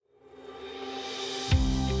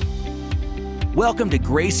Welcome to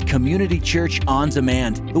Grace Community Church On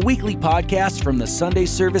Demand, the weekly podcast from the Sunday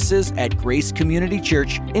services at Grace Community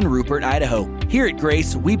Church in Rupert, Idaho. Here at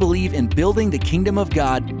Grace, we believe in building the kingdom of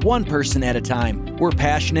God one person at a time. We're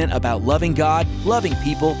passionate about loving God, loving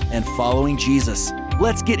people, and following Jesus.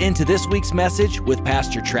 Let's get into this week's message with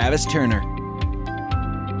Pastor Travis Turner.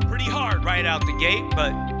 Pretty hard right out the gate,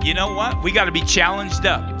 but you know what? We got to be challenged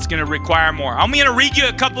up. It's going to require more. I'm going to read you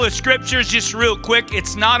a couple of scriptures just real quick.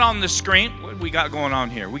 It's not on the screen. What do we got going on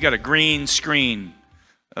here? We got a green screen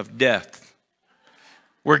of death.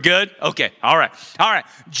 We're good? Okay. All right.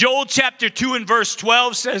 Joel chapter 2 and verse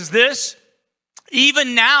 12 says this: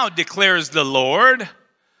 "Even now declares the Lord,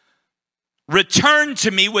 return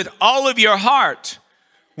to me with all of your heart,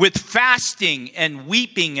 with fasting and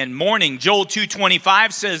weeping and mourning." Joel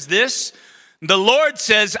 2:25 says this: "The Lord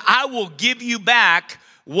says, I will give you back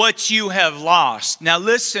what you have lost." Now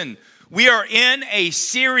listen, we are in a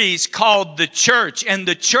series called The Church, and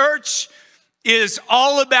the church is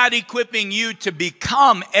all about equipping you to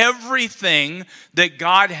become everything that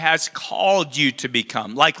God has called you to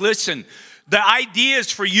become. Like, listen, the idea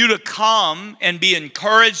is for you to come and be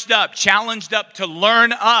encouraged up, challenged up, to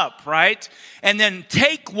learn up, right? And then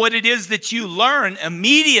take what it is that you learn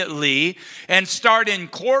immediately and start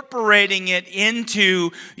incorporating it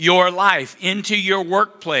into your life, into your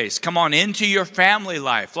workplace, come on, into your family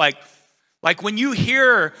life. Like when you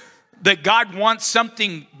hear that God wants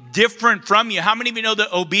something different from you, how many of you know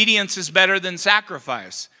that obedience is better than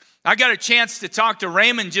sacrifice? I got a chance to talk to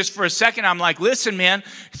Raymond just for a second. I'm like, listen, man,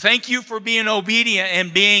 thank you for being obedient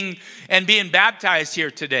and being baptized here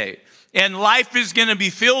today. And life is going to be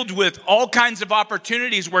filled with all kinds of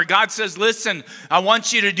opportunities where God says, listen, I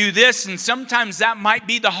want you to do this. And sometimes that might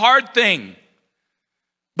be the hard thing.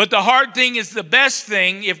 But the hard thing is the best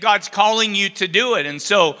thing if God's calling you to do it. And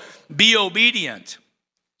so be obedient.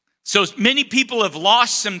 So many people have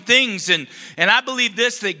lost some things, and I believe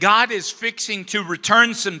this, that God is fixing to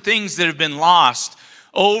return some things that have been lost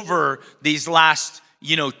over these last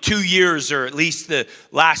 2 years, or at least the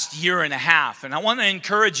last year and a half. And I want to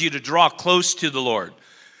encourage you to draw close to the Lord.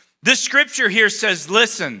 This scripture here says,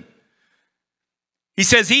 listen, he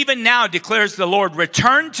says, even now declares the Lord,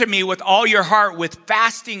 return to me with all your heart, with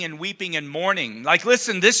fasting and weeping and mourning. Like,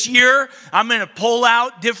 listen, this year, I'm going to pull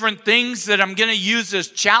out different things that I'm going to use as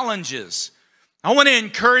challenges. I want to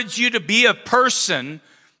encourage you to be a person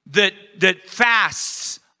that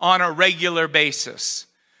fasts on a regular basis.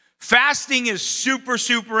 Fasting is super,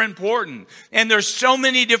 super important. And there's so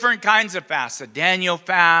many different kinds of fasts. A Daniel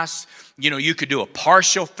fast. You could do a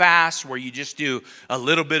partial fast where you just do a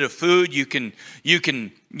little bit of food. You can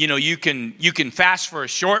fast for a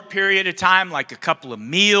short period of time, like a couple of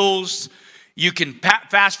meals. You can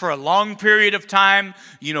fast for a long period of time,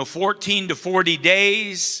 14 to 40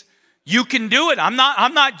 days. You can do it. I'm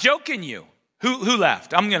not joking you. Who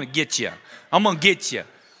left? I'm going to get you.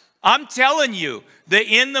 I'm telling you that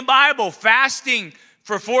in the Bible, fasting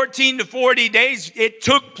for 14 to 40 days, it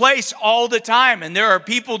took place all the time. And there are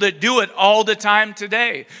people that do it all the time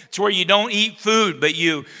today. It's where you don't eat food, but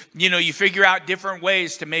you figure out different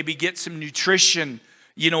ways to maybe get some nutrition,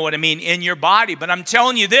 in your body. But I'm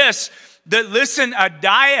telling you this, that listen, a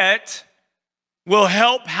diet will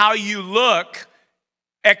help how you look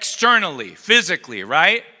externally, physically,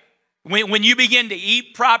 right? When you begin to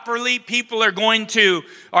eat properly, people are going to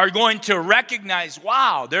recognize,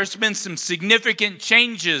 wow, there's been some significant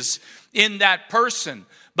changes in that person.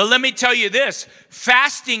 But let me tell you this,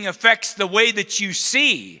 fasting affects the way that you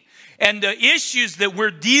see. And the issues that we're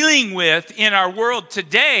dealing with in our world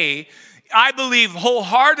today, I believe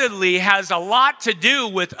wholeheartedly has a lot to do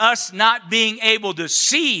with us not being able to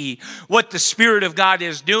see what the Spirit of God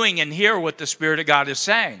is doing and hear what the Spirit of God is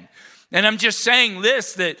saying. And I'm just saying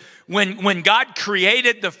this, that when God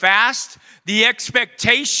created the fast, the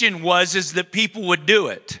expectation is that people would do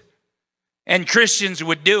it. And Christians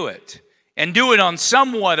would do it. And do it on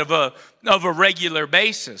somewhat of a regular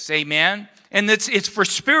basis. Amen? And it's for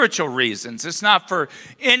spiritual reasons. It's not for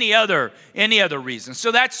any other reason.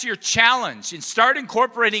 So that's your challenge. And start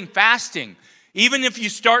incorporating fasting. Even if you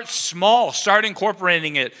start small, start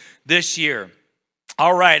incorporating it this year.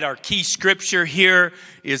 All right, our key scripture here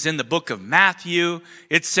is in the book of Matthew.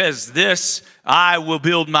 It says this: I will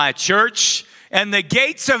build my church, and the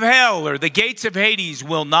gates of hell, or the gates of Hades,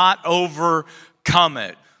 will not overcome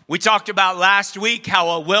it. We talked about last week how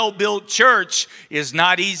a well-built church is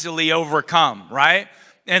not easily overcome, right?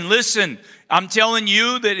 And listen, I'm telling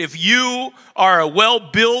you that if you are a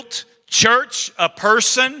well-built church, a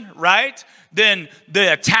person, right? then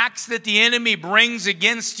the attacks that the enemy brings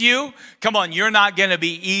against you, come on, you're not going to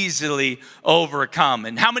be easily overcome.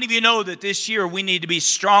 And how many of you know that this year we need to be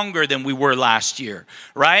stronger than we were last year,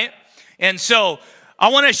 right? And so I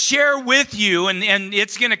want to share with you, and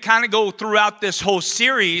it's going to kind of go throughout this whole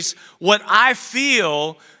series, what I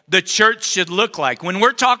feel the church should look like. When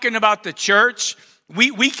we're talking about the church,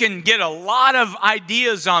 we can get a lot of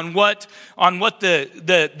ideas on what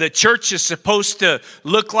the church is supposed to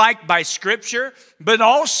look like by Scripture, but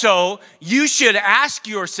also you should ask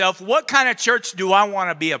yourself, what kind of church do I want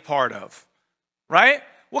to be a part of? Right?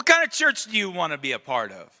 What kind of church do you want to be a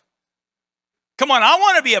part of? Come on, I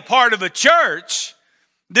want to be a part of a church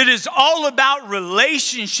that is all about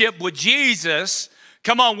relationship with Jesus.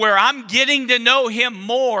 Come on, where I'm getting to know Him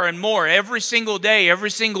more and more every single day, every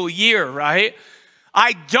single year, right?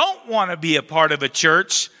 I don't want to be a part of a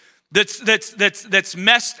church that's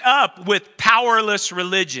messed up with powerless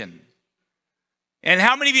religion. And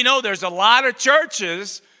how many of you know there's a lot of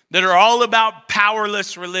churches that are all about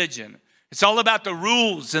powerless religion? It's all about the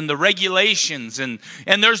rules and the regulations, and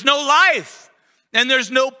there's no life, and there's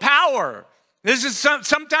no power. This is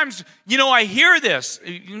sometimes, I hear this.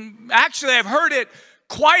 Actually, I've heard it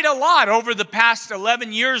quite a lot over the past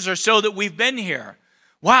 11 years or so that we've been here.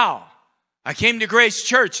 Wow. I came to Grace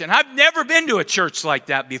Church, and I've never been to a church like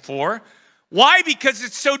that before. Why? Because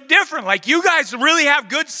it's so different. Like, you guys really have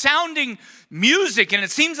good sounding music, and it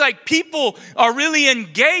seems like people are really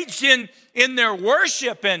engaged in their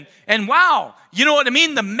worship, and wow, you know what I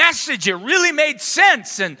mean? The message, it really made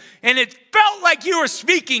sense, and it felt like you were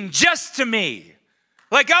speaking just to me.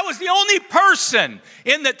 Like I was the only person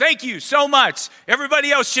in that. Thank you so much.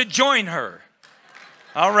 Everybody else should join her.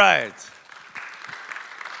 All right.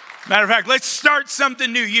 Matter of fact, let's start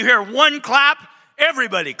something new. You hear one clap,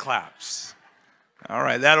 everybody claps. All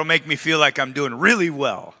right, that'll make me feel like I'm doing really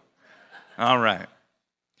well. All right.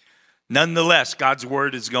 Nonetheless, God's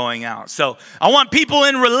word is going out. So I want people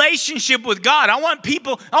in relationship with God. I want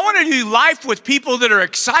to do life with people that are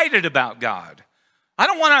excited about God.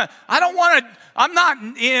 I'll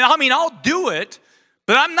do it,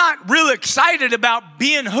 but I'm not really excited about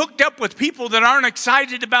being hooked up with people that aren't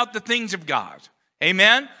excited about the things of God.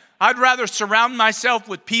 Amen? I'd rather surround myself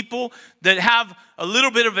with people that have a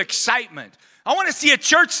little bit of excitement. I want to see a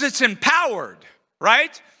church that's empowered,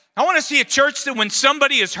 right? I want to see a church that when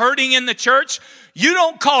somebody is hurting in the church, you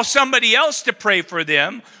don't call somebody else to pray for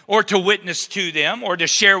them or to witness to them or to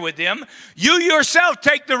share with them. You yourself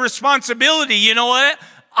take the responsibility. You know what?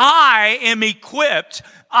 I am equipped.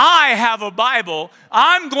 I have a Bible.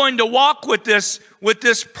 I'm going to walk with this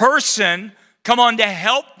person, come on, to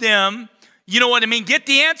help them. You know what I mean? Get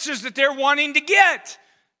the answers that they're wanting to get.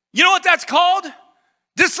 You know what that's called?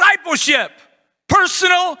 Discipleship.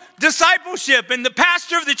 Personal discipleship. And the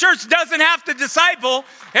pastor of the church doesn't have to disciple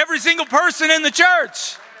every single person in the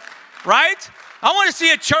church. Right? I want to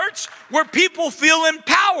see a church where people feel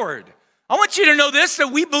empowered. I want you to know this,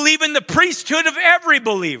 that we believe in the priesthood of every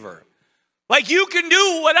believer. Like, you can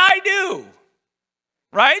do what I do.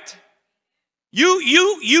 Right?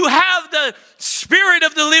 You have the Spirit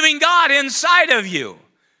of the living God inside of you.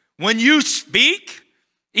 When you speak,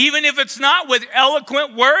 even if it's not with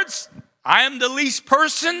eloquent words, I am the least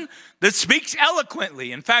person that speaks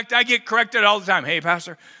eloquently. In fact, I get corrected all the time. Hey,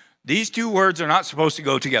 Pastor, these two words are not supposed to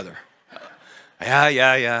go together.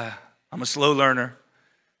 Yeah. I'm a slow learner.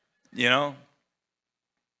 I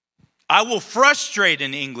will frustrate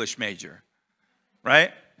an English major.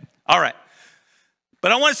 Right? All right.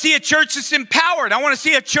 But I want to see a church that's empowered. I want to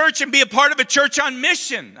see a church and be a part of a church on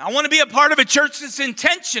mission. I want to be a part of a church that's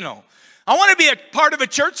intentional. I want to be a part of a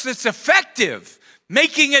church that's effective,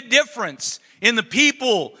 making a difference in the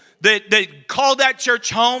people that call that church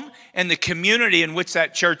home and the community in which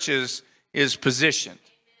that church is positioned,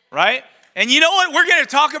 right? And you know what we're going to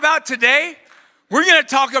talk about today? We're going to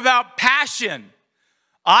talk about passion.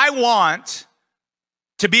 I want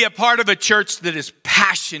to be a part of a church that is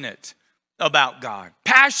passionate about God,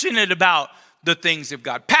 passionate about the things of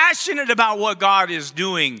God, passionate about what God is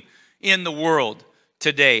doing in the world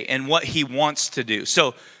today and what He wants to do.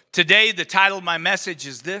 So today, the title of my message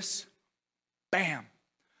is this. Bam.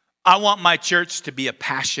 I want my church to be a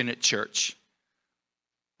passionate church.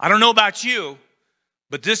 I don't know about you,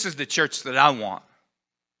 but this is the church that I want.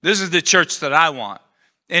 This is the church that I want.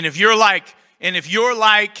 And if you're like,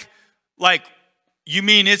 you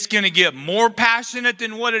mean it's going to get more passionate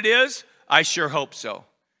than what it is? I sure hope so.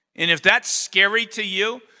 And if that's scary to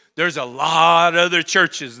you, there's a lot of other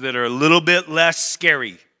churches that are a little bit less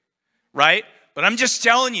scary, right? But I'm just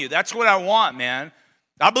telling you, that's what I want, man.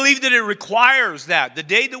 I believe that it requires that. The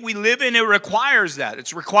day that we live in, it requires that.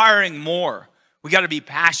 It's requiring more. We got to be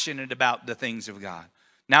passionate about the things of God.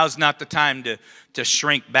 Now's not the time to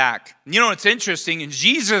shrink back. You know, it's interesting. And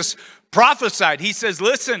Jesus prophesied. He says,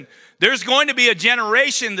 listen, there's going to be a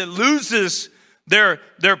generation that loses their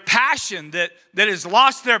passion, that has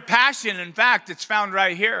lost their passion. In fact, it's found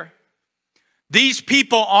right here. These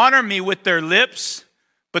people honor me with their lips,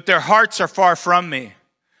 but their hearts are far from me.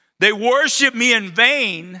 They worship me in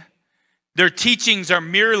vain. Their teachings are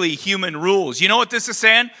merely human rules. You know what this is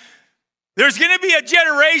saying? There's going to be a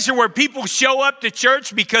generation where people show up to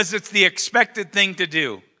church because it's the expected thing to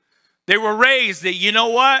do. They were raised that, you know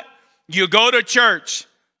what? You go to church,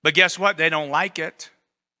 but guess what? They don't like it.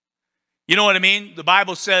 You know what I mean? The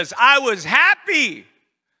Bible says, I was happy.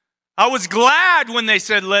 I was glad when they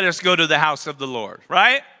said, let us go to the house of the Lord,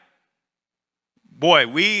 right? Boy,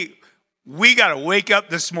 we got to wake up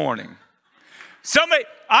this morning.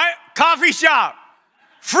 Coffee shop.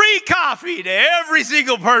 Free coffee to every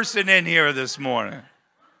single person in here this morning.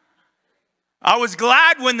 I was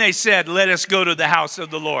glad when they said, let us go to the house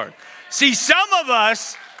of the Lord. See, some of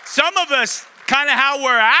us, kind of how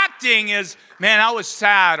we're acting is, man, I was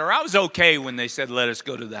sad or I was okay when they said, let us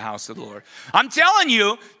go to the house of the Lord. I'm telling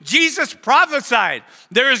you, Jesus prophesied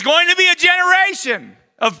there is going to be a generation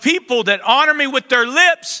of people that honor me with their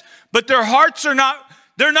lips, but their hearts are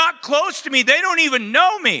they're not close to me. They don't even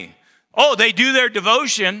know me. Oh, they do their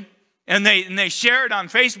devotion and they share it on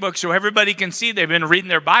Facebook so everybody can see they've been reading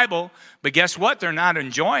their Bible. But guess what? They're not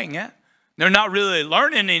enjoying it. They're not really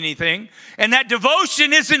learning anything. And that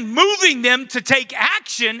devotion isn't moving them to take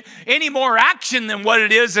action, any more action than what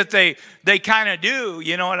it is that they kind of do.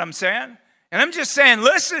 You know what I'm saying? And I'm just saying,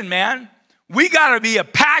 listen, man, we got to be a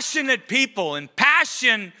passionate people. And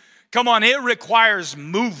passion, come on, it requires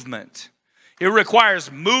movement. It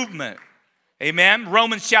requires movement. Amen.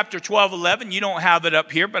 Romans chapter 12:11. You don't have it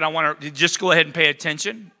up here, but I want to just go ahead and pay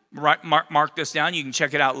attention. Mark this down. You can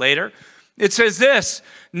check it out later. It says this,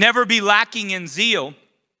 never be lacking in zeal,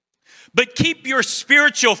 but keep your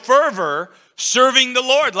spiritual fervor serving the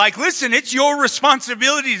Lord. Like, listen, it's your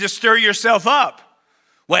responsibility to stir yourself up.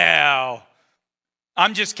 Well,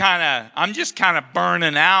 I'm just kind of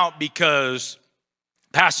burning out because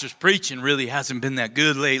pastor's preaching really hasn't been that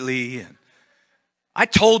good lately. And I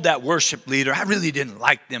told that worship leader I really didn't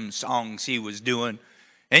like them songs he was doing.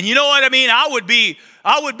 And you know what I mean? I would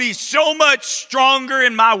be so much stronger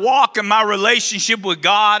in my walk and my relationship with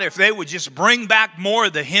God if they would just bring back more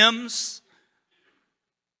of the hymns.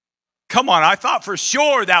 Come on, I thought for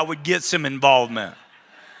sure that would get some involvement,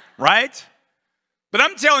 right? But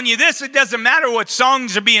I'm telling you this, it doesn't matter what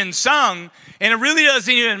songs are being sung, and it really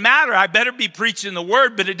doesn't even matter. I better be preaching the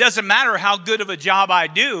word, but it doesn't matter how good of a job I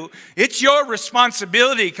do. It's your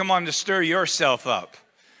responsibility, come on, to stir yourself up.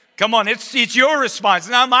 Come on, it's your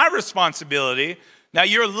responsibility, not my responsibility. Now,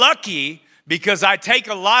 you're lucky because I take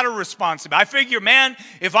a lot of responsibility. I figure, man,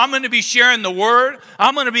 if I'm going to be sharing the word,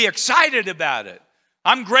 I'm going to be excited about it.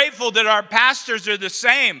 I'm grateful that our pastors are the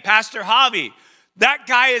same. Pastor Javi, that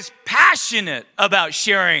guy is passionate about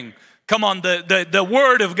sharing, come on, the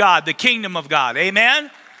word of God, the kingdom of God.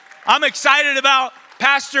 Amen? I'm excited about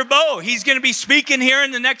Pastor Bo. He's going to be speaking here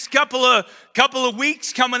in the next couple of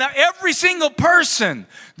weeks coming up. Every single person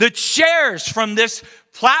that shares from this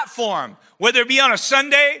platform, whether it be on a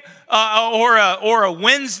Sunday or a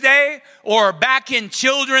Wednesday or back in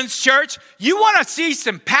children's church, you want to see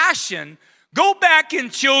some passion, go back in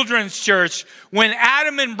children's church when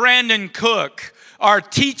Adam and Brandon Cook are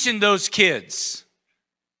teaching those kids.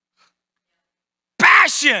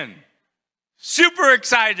 Passion. Super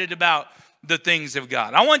excited about the things of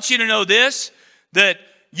God. I want you to know this, that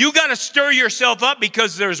you got to stir yourself up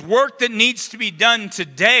because there's work that needs to be done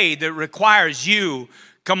today that requires you,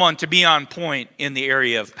 come on, to be on point in the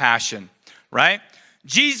area of passion, right?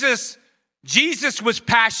 Jesus was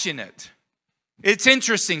passionate. It's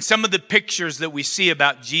interesting. Some of the pictures that we see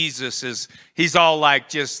about Jesus is he's all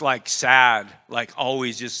just sad, like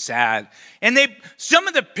always just sad. And some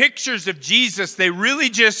of the pictures of Jesus, they really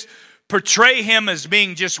just portray him as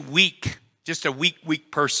being just weak, just a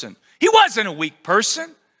weak person. He wasn't a weak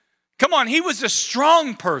person. Come on, he was a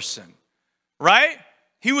strong person, right?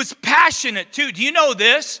 He was passionate too. Do you know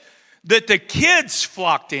this? That the kids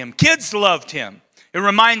flocked to him. Kids loved him. It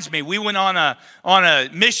reminds me, we went on a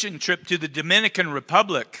mission trip to the Dominican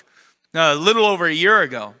Republic a little over a year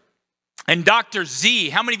ago. And Dr. Z,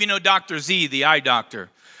 how many of you know Dr. Z, the eye doctor?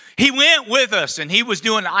 he went with us, and he was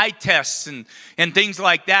doing eye tests and things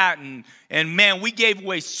like that. And man, we gave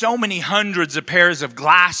away so many hundreds of pairs of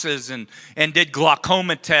glasses and did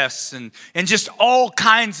glaucoma tests and just all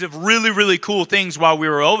kinds of really, really cool things while we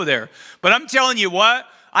were over there. But I'm telling you what,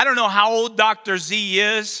 I don't know how old Dr. Z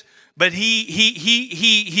is, but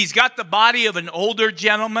he's got the body of an older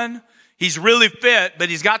gentleman. He's really fit, but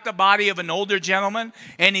he's got the body of an older gentleman,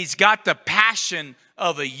 and he's got the passion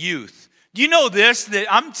of a youth. Do you know this? That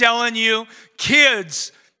I'm telling you,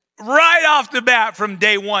 kids, right off the bat from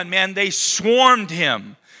day one, man, they swarmed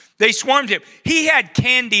him. They swarmed him. He had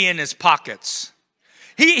candy in his pockets.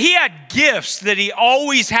 He had gifts that he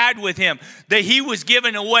always had with him that he was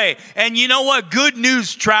giving away. And you know what? Good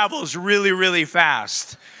news travels really, really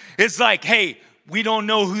fast. It's like, hey, we don't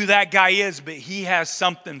know who that guy is, but he has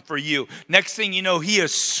something for you. Next thing you know, he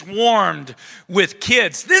is swarmed with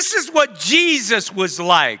kids. This is what Jesus was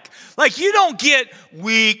like. Like, you don't get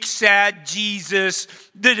weak, sad Jesus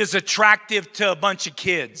that is attractive to a bunch of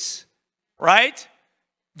kids, right?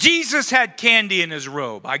 Jesus had candy in his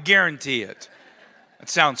robe. I guarantee it. That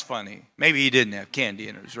sounds funny. Maybe he didn't have candy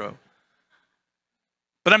in his robe.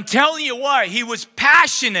 But I'm telling you what, he was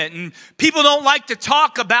passionate, and people don't like to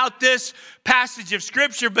talk about this passage of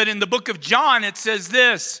Scripture, but in the book of John, it says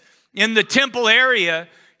this: in the temple area,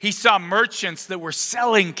 he saw merchants that were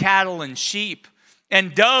selling cattle and sheep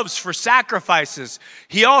and doves for sacrifices.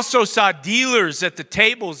 He also saw dealers at the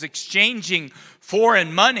tables exchanging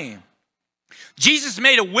foreign money. Jesus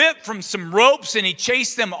made a whip from some ropes, and he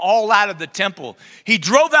chased them all out of the temple. He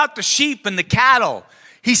drove out the sheep and the cattle.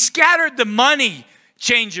 He scattered the money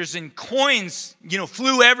changers, and coins,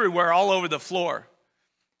 flew everywhere all over the floor.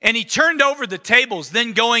 And he turned over the tables,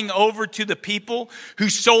 then going over to the people who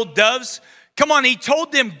sold doves. Come on, he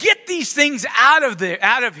told them, get these things out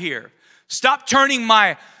of here. Stop turning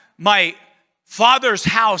my Father's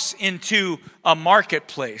house into a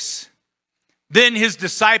marketplace. Then his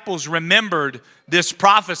disciples remembered this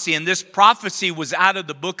prophecy, and this prophecy was out of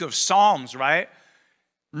the book of Psalms, right?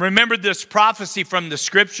 Remember this prophecy from the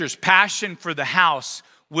Scriptures: passion for the house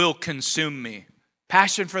will consume me.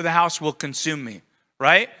 Passion for the house will consume me,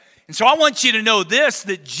 right? And so I want you to know this,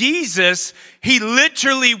 that Jesus, he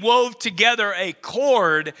literally wove together a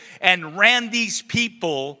cord and ran these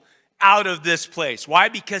people out of this place. Why?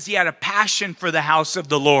 Because he had a passion for the house of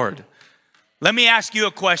the Lord. Let me ask you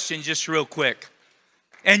a question just real quick.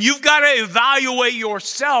 And you've got to evaluate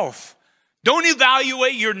yourself. Don't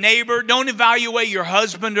evaluate your neighbor. Don't evaluate your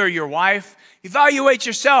husband or your wife. Evaluate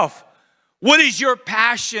yourself. What is your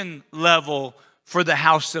passion level for the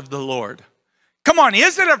house of the Lord? Come on,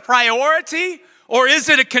 is it a priority or is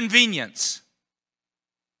it a convenience?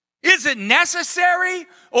 Is it necessary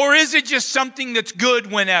or is it just something that's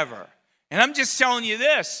good whenever? And I'm just telling you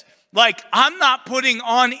this, like, I'm not putting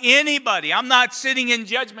on anybody. I'm not sitting in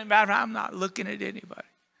judgment about it. I'm not looking at anybody.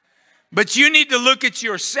 But you need to look at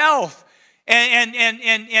yourself and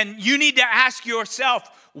you need to ask yourself,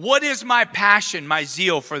 what is my passion, my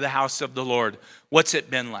zeal for the house of the Lord? What's it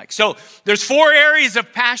been like? So there's 4 areas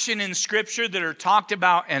of passion in Scripture that are talked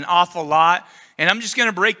about an awful lot. And I'm just going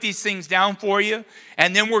to break these things down for you.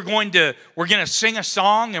 And then we're going to sing a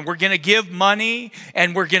song, and we're going to give money,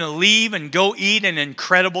 and we're going to leave and go eat an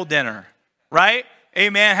incredible dinner. Right?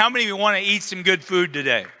 Amen. How many of you want to eat some good food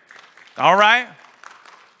today? All right?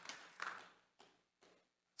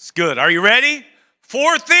 It's good. Are you ready?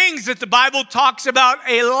 4 things that the Bible talks about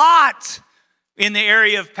a lot in the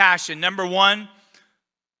area of passion. Number 1,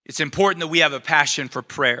 it's important that we have a passion for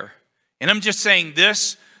prayer. And I'm just saying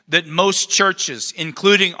this, that most churches,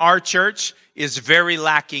 including our church, is very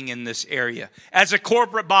lacking in this area. As a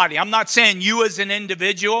corporate body, I'm not saying you as an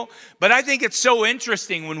individual, but I think it's so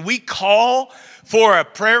interesting when we call for a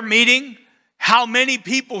prayer meeting, how many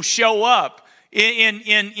people show up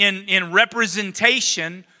in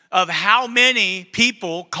representation of how many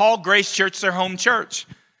people call Grace Church their home church.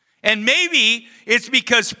 And maybe it's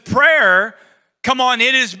because prayer, come on,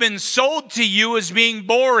 it has been sold to you as being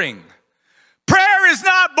boring. Prayer is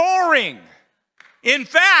not boring. In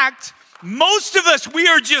fact, most of us, we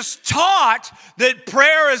are just taught that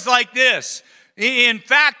prayer is like this. In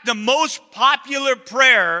fact, the most popular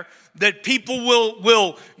prayer that people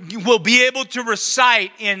will be able to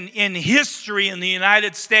recite in history in the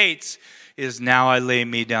United States is, now I lay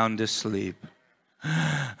me down to sleep.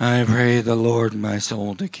 I pray the Lord my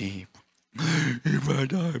soul to keep. If I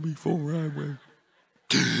die before I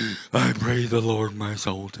wake, I pray the Lord my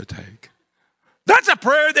soul to take. That's a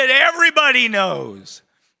prayer that everybody knows.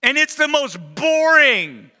 And it's the most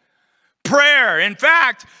boring prayer. In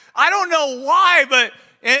fact, I don't know why, but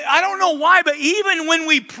I don't know why, but even when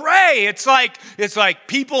we pray, it's like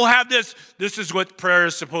people have this is what prayer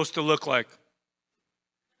is supposed to look like.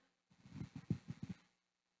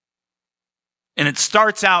 And it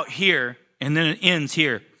starts out here, and then it ends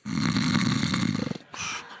here.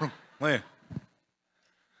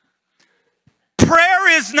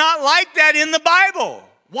 Prayer is not like that in the Bible.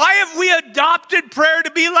 Why have we adopted prayer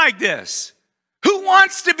to be like this? Who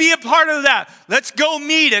wants to be a part of that? Let's go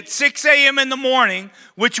meet at 6 a.m. in the morning,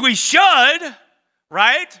 which we should,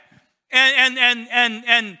 right?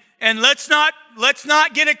 And let's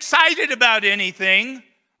not get excited about anything,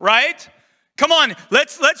 right? Come on,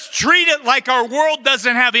 let's treat it like our world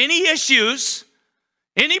doesn't have any issues,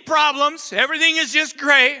 any problems. Everything is just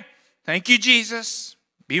great. Thank you, Jesus.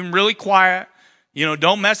 Being really quiet.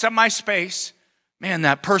 Don't mess up my space. Man,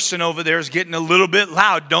 that person over there is getting a little bit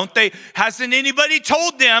loud, don't they? Hasn't anybody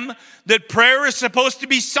told them that prayer is supposed to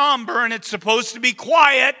be somber and it's supposed to be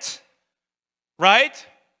quiet? Right?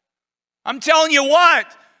 I'm telling you what.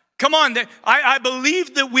 Come on. I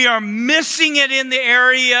believe that we are missing it in the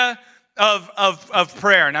area of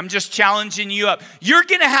prayer. And I'm just challenging you up. You're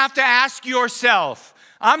going to have to ask yourself.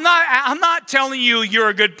 I'm not telling you you're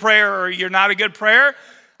a good prayer or you're not a good prayer.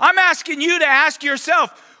 I'm asking you to ask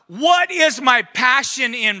yourself, what is my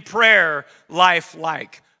passion in prayer life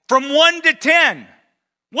like? From 1 to 10,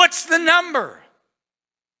 what's the number?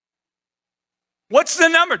 What's the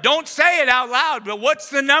number? Don't say it out loud, but what's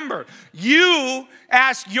the number? You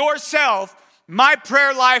ask yourself, my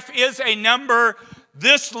prayer life is a number.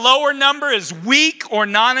 This lower number is weak or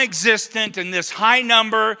non-existent, and this high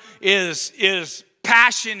number is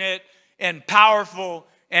passionate and powerful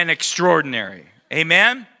and extraordinary.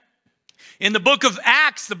 Amen? In the book of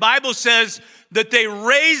Acts, the Bible says that they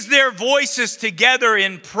raised their voices together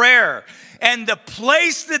in prayer, and the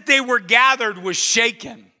place that they were gathered was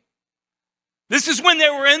shaken. This is when they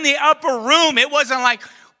were in the upper room. It wasn't like,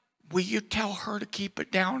 will you tell her to keep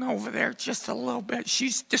it down over there just a little bit?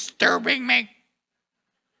 She's disturbing me.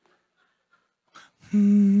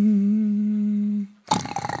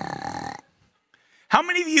 How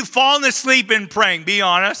many of you fallen asleep in praying? Be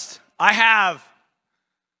honest. I have.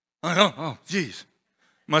 Oh, geez.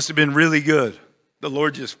 Must have been really good. The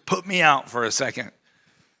Lord just put me out for a second.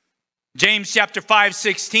 James chapter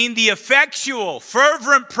 5:16, the effectual,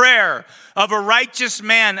 fervent prayer of a righteous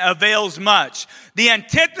man avails much. The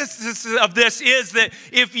antithesis of this is that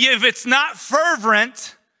if it's not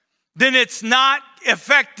fervent, then it's not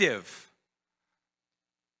effective.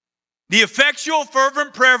 The effectual,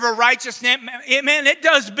 fervent prayer of a righteous man, it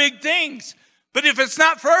does big things. But if it's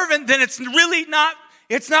not fervent, then it's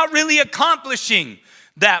not really accomplishing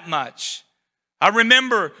that much. I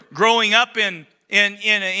remember growing up in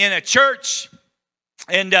a church,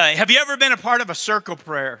 and have you ever been a part of a circle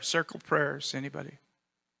prayer? Circle prayers, anybody?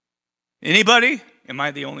 Anybody? Am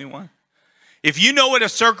I the only one? If you know what a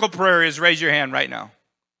circle prayer is, raise your hand right now.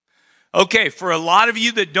 Okay, for a lot of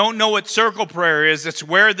you that don't know what circle prayer is, it's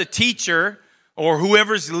where the teacher or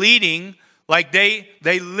whoever's leading, like they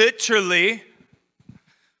literally,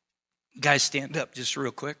 guys, stand up just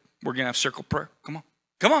real quick. We're going to have circle prayer. Come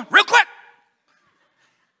on, real quick.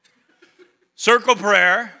 Circle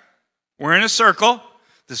prayer. We're in a circle.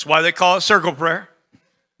 This is why they call it circle prayer.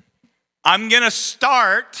 I'm going to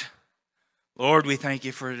start. Lord, we thank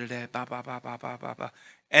you for today. Ba, ba, ba, ba, ba, ba, ba.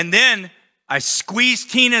 And then I squeeze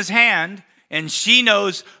Tina's hand, and she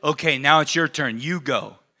knows, okay, now it's your turn. You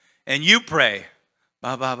go. And you pray.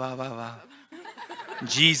 Ba, ba, ba, ba, ba. In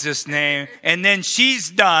Jesus' name. And then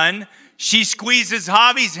she's done. She squeezes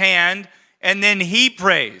Javi's hand, and then he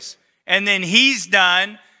prays. And then he's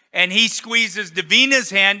done, and he squeezes Davina's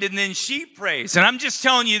hand, and then she prays. And I'm just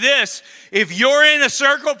telling you this, if you're in a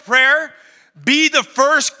circle prayer, be the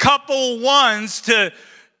first couple ones to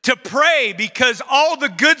pray, because all the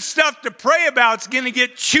good stuff to pray about is going to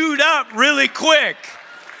get chewed up really quick.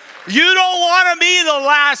 You don't want to be the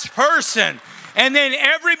last person. And then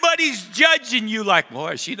everybody's judging you like,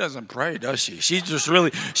 boy, she doesn't pray, does she? She just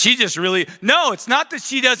really. No, it's not that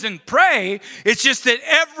she doesn't pray. It's just that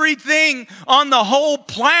everything on the whole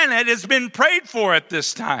planet has been prayed for at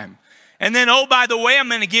this time. And then, oh, by the way, I'm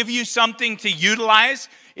going to give you something to utilize.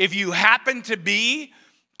 If you happen to be,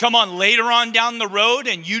 come on, later on down the road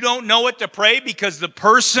and you don't know what to pray because the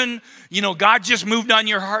person, God just moved on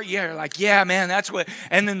your heart. Yeah, you're like, yeah, man, that's what.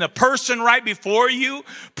 And then the person right before you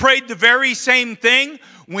prayed the very same thing.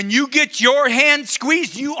 When you get your hand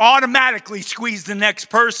squeezed, you automatically squeeze the next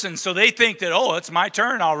person. So they think that, oh, it's my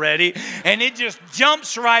turn already. And it just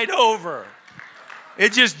jumps right over.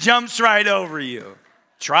 It just jumps right over you.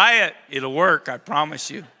 Try it. It'll work, I promise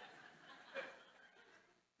you.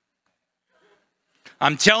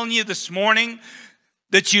 I'm telling you this morning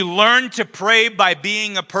that you learn to pray by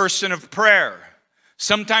being a person of prayer.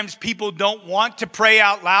 Sometimes people don't want to pray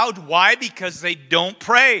out loud. Why? Because they don't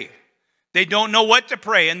pray. They don't know what to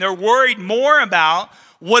pray, and they're worried more about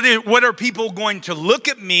what are people going to look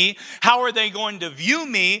at me, how are they going to view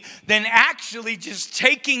me, than actually just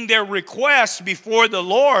taking their requests before the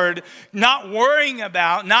Lord, not worrying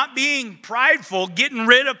about, not being prideful, getting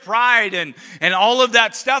rid of pride and all of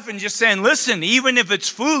that stuff, and just saying, listen, even if it's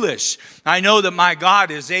foolish, I know that my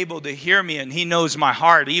God is able to hear me, and He knows my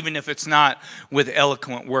heart, even if it's not with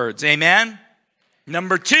eloquent words. Amen?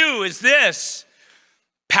 Number 2 is this: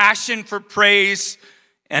 passion for praise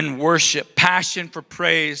and worship. Passion for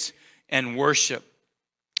praise and worship.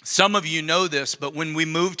 Some of you know this, but when we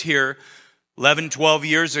moved here 11, 12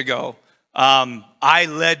 years ago, I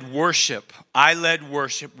led worship. I led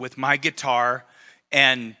worship with my guitar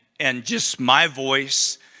and just my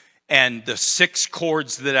voice and the 6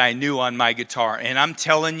 chords that I knew on my guitar. And I'm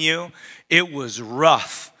telling you, it was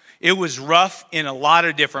rough. It was rough in a lot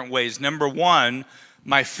of different ways. Number 1,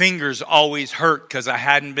 my fingers always hurt because I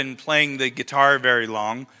hadn't been playing the guitar very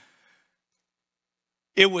long.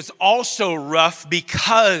 It was also rough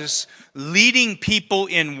because leading people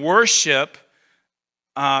in worship,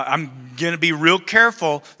 I'm going to be real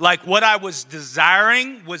careful, like what I was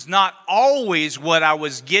desiring was not always what I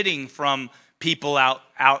was getting from people out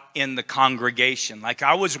in the congregation. Like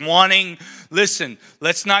I was wanting, listen,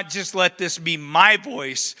 let's not just let this be my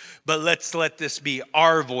voice, but let's let this be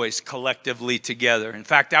our voice collectively together. In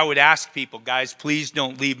fact, I would ask people, guys, please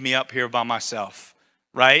don't leave me up here by myself,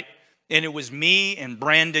 right? And it was me and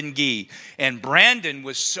Brandon Gee. And Brandon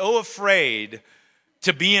was so afraid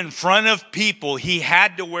to be in front of people, he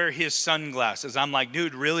had to wear his sunglasses. I'm like,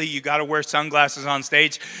 dude, really? You got to wear sunglasses on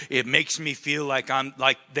stage? It makes me feel like I'm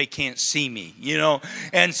like they can't see me, you know?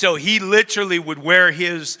 And so he literally would wear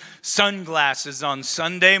his sunglasses on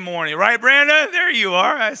Sunday morning. Right, Brandon? There you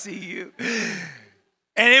are. I see you.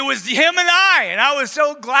 And it was him and I was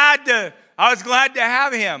so glad to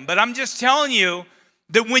have him. But I'm just telling you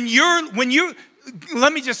that when you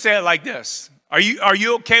let me just say it like this. Are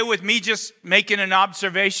you okay with me just making an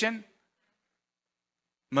observation?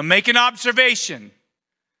 I'm going to make an observation.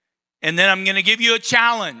 And then I'm going to give you a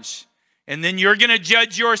challenge. And then you're going to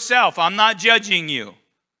judge yourself. I'm not judging you.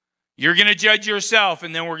 You're going to judge yourself,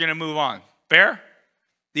 and then we're going to move on. Fair?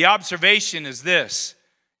 The observation is this.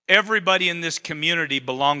 Everybody in this community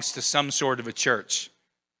belongs to some sort of a church.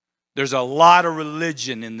 There's a lot of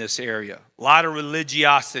religion in this area. A lot of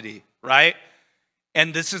religiosity, right?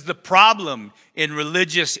 And this is the problem in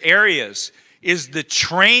religious areas, is the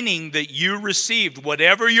training that you received,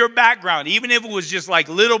 whatever your background, even if it was just like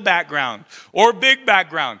little background or big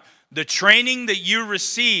background, the training that you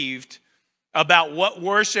received about what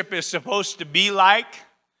worship is supposed to be like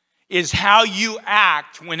is how you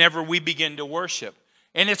act whenever we begin to worship.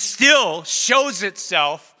 And it still shows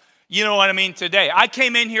itself, you know what I mean, today. I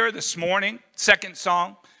came in here this morning, second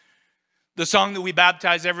song, the song that we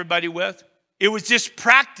baptize everybody with. It was just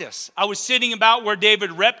practice. I was sitting about where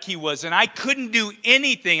David Repke was, and I couldn't do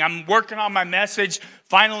anything. I'm working on my message,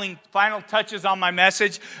 final touches on my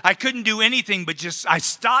message. I couldn't do anything but I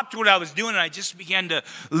stopped what I was doing, and I just began to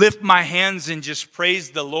lift my hands and just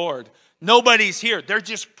praise the Lord. Nobody's here. They're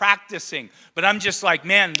just practicing. But I'm just like,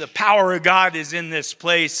 man, the power of God is in this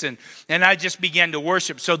place, and I just began to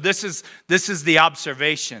worship. So this is the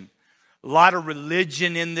observation. A lot of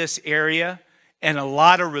religion in this area, and a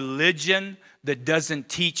lot of religion that doesn't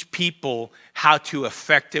teach people how to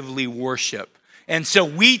effectively worship. And so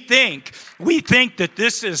we think that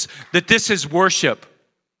this is worship.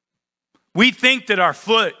 We think that our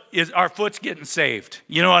foot's getting saved.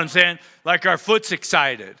 You know what I'm saying? Like our foot's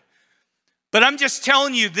excited. But I'm just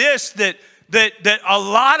telling you this, that a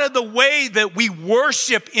lot of the way that we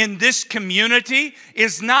worship in this community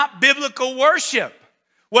is not biblical worship.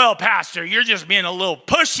 Well, Pastor, you're just being a little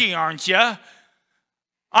pushy, aren't you?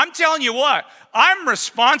 I'm telling you what, I'm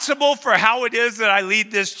responsible for how it is that I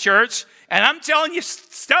lead this church, and I'm telling you,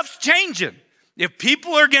 stuff's changing. If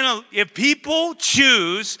people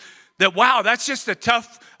choose that, wow, that's just a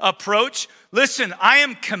tough approach, listen, I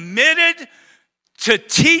am committed to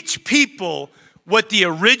teach people what the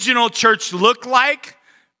original church looked like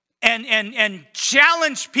and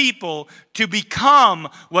challenge people to become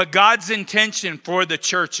what God's intention for the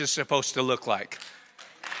church is supposed to look like.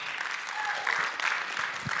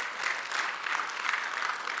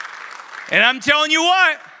 And I'm telling you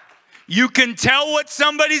what, you can tell what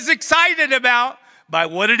somebody's excited about by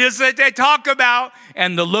what it is that they talk about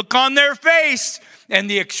and the look on their face and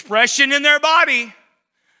the expression in their body.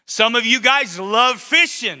 Some of you guys love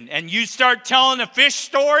fishing, and you start telling a fish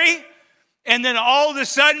story, and then all of a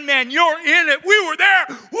sudden, man, you're in it. We were there.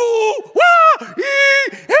 Woo, wah, ee,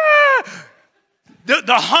 yeah.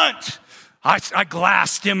 The hunt, I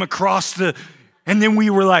glassed him across and then we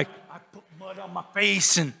were like, I put mud on my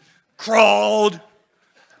face and crawled,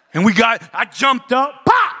 and I jumped up,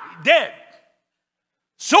 pop, dead.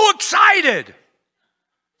 So excited.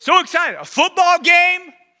 So excited. A football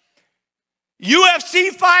game,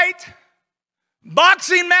 UFC fight,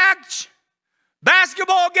 boxing match,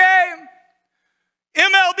 basketball game,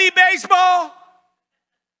 MLB baseball.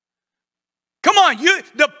 Come on,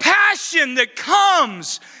 the passion that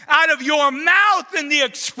comes out of your mouth and the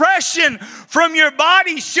expression from your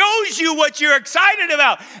body shows you what you're excited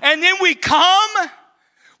about. And then we give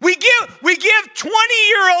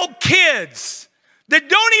 20-year-old kids that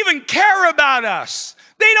don't even care about us.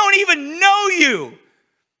 They don't even know you.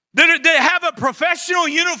 That have a professional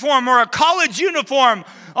uniform or a college uniform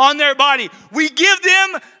on their body. We give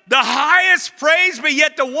them the highest praise, but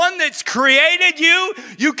yet the one that's created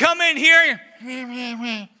you come in here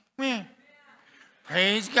and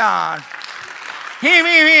praise God.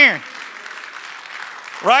 Right?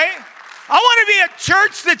 I want to be a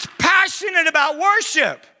church that's passionate about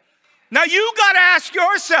worship. Now you got to ask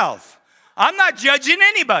yourself. I'm not judging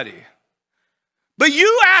anybody. But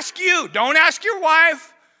don't ask your wife.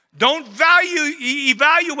 Don't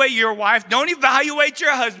evaluate your wife. Don't evaluate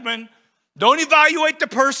your husband. Don't evaluate the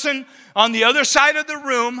person on the other side of the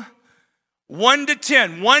room. 1 to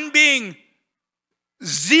 10. 1 being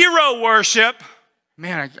 0 worship.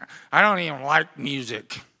 Man, I don't even like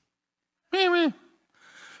music.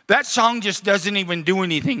 That song just doesn't even do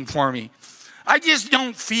anything for me. I just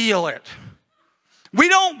don't feel it. We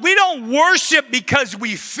don't worship because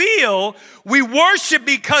we feel. We worship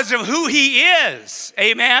because of who he is.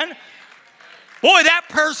 Amen. Boy, that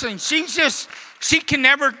person, she can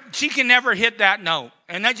never hit that note.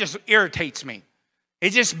 And that just irritates me.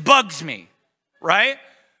 It just bugs me. Right?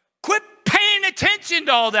 Quit paying attention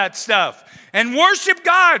to all that stuff and worship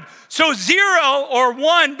God. So 0 or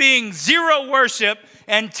 1 being 0 worship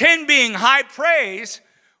and 10 being high praise.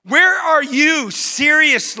 Where are you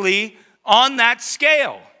seriously on that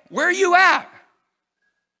scale? Where are you at?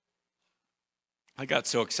 I got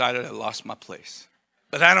so excited I lost my place.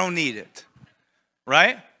 But I don't need it.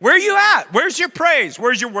 Right? Where are you at? Where's your praise?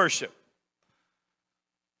 Where's your worship?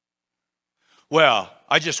 Well,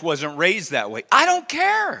 I just wasn't raised that way. I don't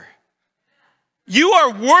care. You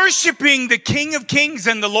are worshiping the King of Kings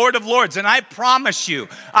and the Lord of Lords. And I promise you,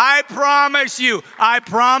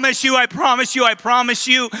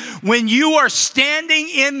 when you are standing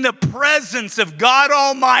in the presence of God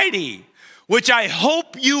Almighty, which I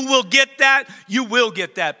hope you will get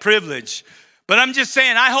that privilege. But I'm just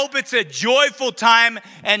saying, I hope it's a joyful time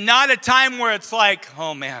and not a time where it's like,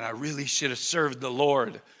 oh man, I really should have served the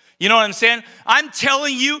Lord. You know what I'm saying? I'm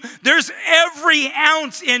telling you, there's every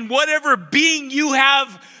ounce in whatever being you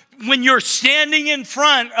have when you're standing in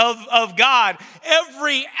front of God.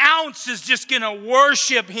 Every ounce is just going to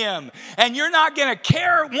worship him. And you're not going to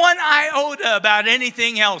care 1 iota about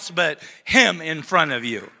anything else but him in front of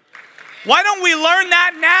you. Why don't we learn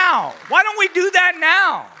that now? Why don't we do that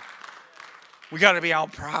now? We got to be all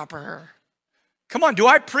proper. Come on, do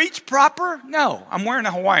I preach proper? No, I'm wearing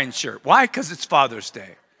a Hawaiian shirt. Why? Because it's Father's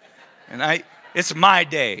Day. And it's my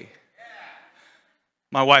day.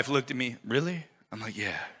 My wife looked at me, really? I'm like,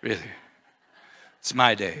 yeah, really. It's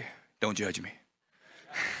my day. Don't judge me.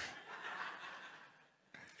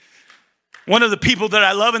 One of the people that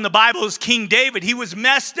I love in the Bible is King David. He was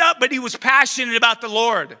messed up, but he was passionate about the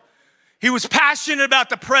Lord. He was passionate about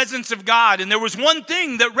the presence of God. And there was one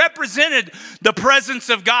thing that represented the presence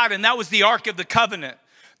of God, and that was the Ark of the Covenant.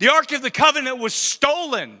 The Ark of the Covenant was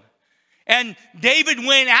stolen. And David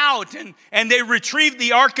went out and they retrieved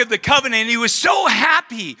the Ark of the Covenant. And he was so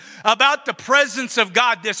happy about the presence of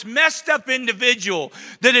God, this messed up individual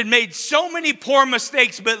that had made so many poor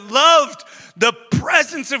mistakes, but loved the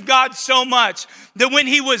presence of God so much that when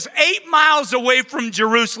he was 8 miles away from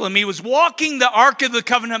Jerusalem, he was walking the Ark of the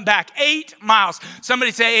Covenant back. 8 miles.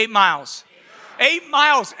 Somebody say 8 miles. 8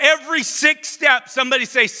 miles. Every 6 steps. Somebody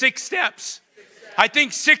say 6 steps. I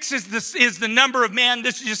think 6 is the number of man.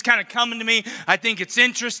 This is just kind of coming to me. I think it's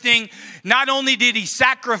interesting. Not only did he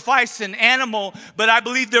sacrifice an animal, but I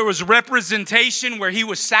believe there was representation where he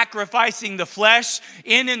was sacrificing the flesh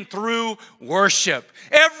in and through worship.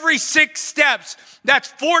 Every 6 steps, that's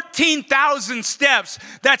 14,000 steps.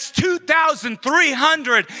 That's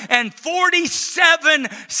 2,347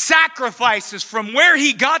 sacrifices from where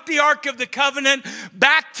he got the Ark of the Covenant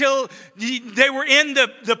back till they were in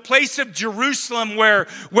the place of Jerusalem. Jerusalem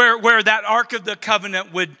where that Ark of the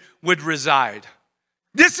Covenant would reside.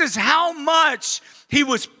 This is how much he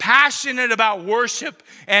was passionate about worship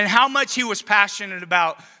and how much he was passionate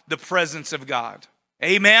about the presence of God.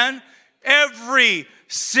 Amen? Every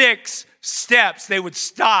 6 steps they would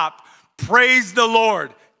stop, praise the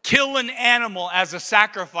Lord, kill an animal as a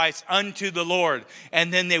sacrifice unto the Lord,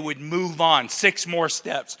 and then they would move on. 6 more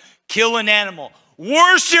steps. Kill an animal,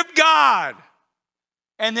 worship God,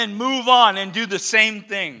 and then move on and do the same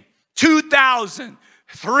thing.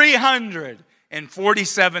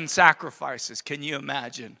 2,347 sacrifices. Can you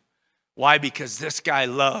imagine? Why? Because this guy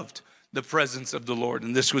loved the presence of the Lord,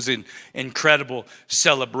 and this was an incredible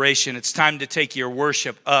celebration. It's time to take your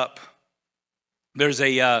worship up. There's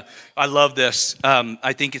I love this.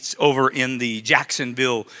 I think it's over in the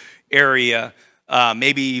Jacksonville area,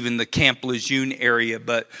 maybe even the Camp Lejeune area,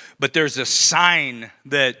 but there's a sign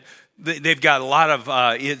that they've got a lot of,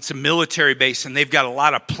 it's a military base, and they've got a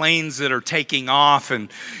lot of planes that are taking off, and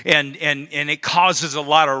it causes a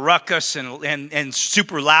lot of ruckus and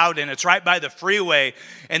super loud, and it's right by the freeway,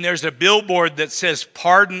 and there's a billboard that says,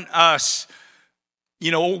 "Pardon us.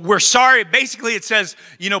 We're sorry." Basically, it says,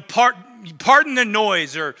 pardon the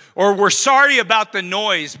noise, or we're sorry about the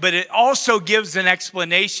noise, but it also gives an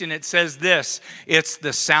explanation. It says this: it's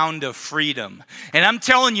the sound of freedom. And I'm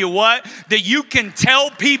telling you what, that you can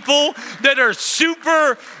tell people that are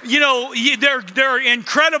super, they're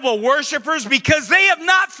incredible worshipers, because they have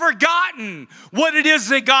not forgotten what it is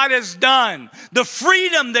that God has done, the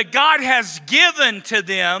freedom that God has given to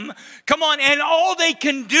them. Come on, and all they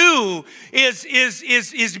can do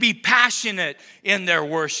is be passionate in their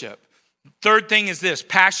worship. Third thing is this: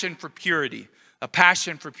 passion for purity. A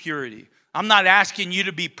passion for purity. I'm not asking you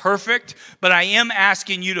to be perfect, but I am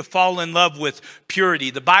asking you to fall in love with purity.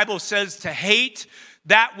 The Bible says to hate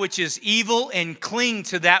that which is evil and cling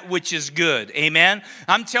to that which is good. Amen?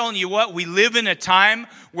 I'm telling you what, we live in a time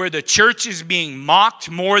where the church is being mocked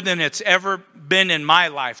more than it's ever been in my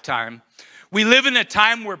lifetime. We live in a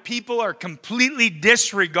time where people are completely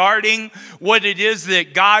disregarding what it is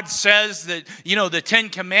that God says, that, the 10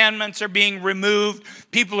 Commandments are being removed.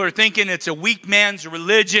 People are thinking it's a weak man's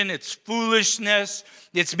religion. It's foolishness.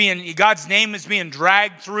 God's name is being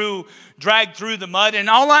dragged through the mud. And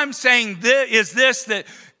all I'm saying is this, that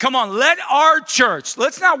come on, let our church,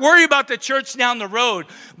 let's not worry about the church down the road,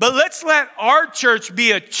 but let's let our church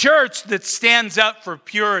be a church that stands up for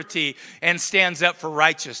purity and stands up for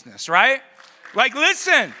righteousness, right? Like,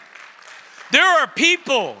 listen, there are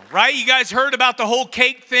people, right? You guys heard about the whole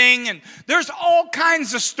cake thing, and there's all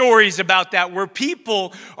kinds of stories about that where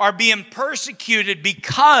people are being persecuted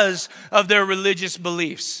because of their religious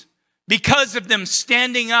beliefs, because of them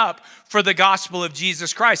standing up for the gospel of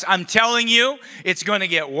Jesus Christ. I'm telling you, it's going to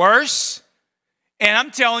get worse. And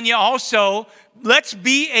I'm telling you also, let's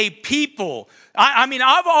be a people.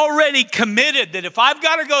 I've already committed that if I've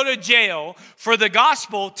got to go to jail for the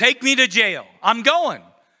gospel, take me to jail. I'm going.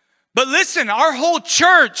 But listen, our whole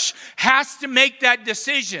church has to make that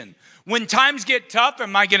decision. When times get tough,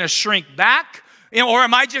 am I going to shrink back? Or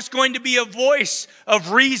am I just going to be a voice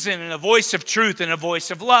of reason and a voice of truth and a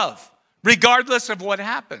voice of love, regardless of what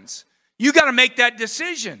happens? You got to make that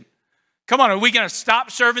decision. Come on, are we going to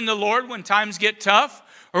stop serving the Lord when times get tough?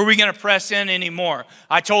 Or are we going to press in anymore?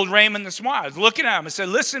 I told Raymond this morning, I was looking at him, I said,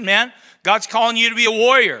 listen, man, God's calling you to be a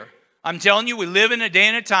warrior. I'm telling you, we live in a day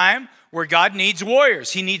and a time where God needs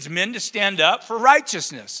warriors. He needs men to stand up for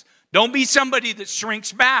righteousness. Don't be somebody that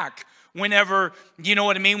shrinks back whenever, you know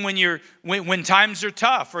what I mean, when times are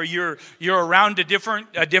tough, or you're around a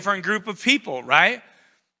different group of people, right?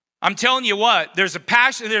 I'm telling you what, there's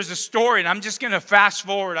a story, and I'm just going to fast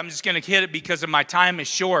forward. I'm just going to hit it because of my time is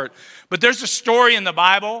short. But there's a story in the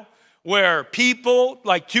Bible where people,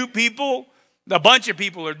 like 2 people, a bunch of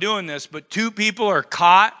people are doing this, but 2 people are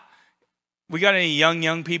caught. We got any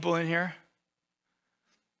young people in here?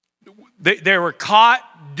 They were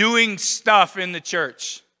caught doing stuff in the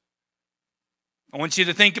church. I want you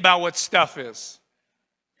to think about what stuff is.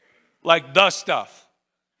 Like the stuff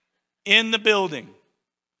in the building.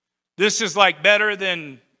 This is like better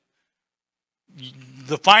than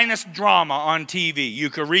the finest drama on TV. You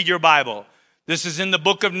could read your Bible. This is in the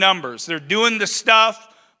book of Numbers. They're doing the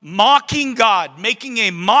stuff, mocking God, making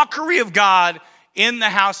a mockery of God in the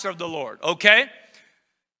house of the Lord, okay?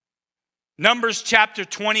 Numbers chapter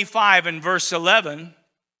 25 and verse 11.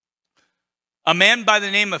 A man by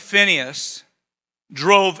the name of Phinehas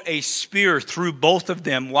drove a spear through both of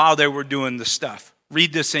them while they were doing the stuff.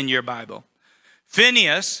 Read this in your Bible.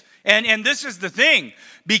 Phinehas, and this is the thing,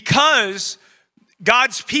 because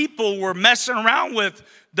God's people were messing around with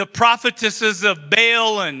the prophetesses of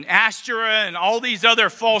Baal and Ashtoreth and all these other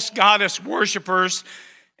false goddess worshipers,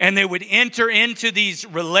 and they would enter into these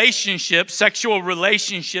relationships, sexual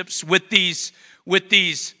relationships with these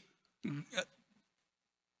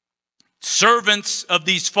servants of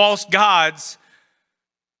these false gods,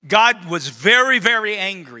 God was very, very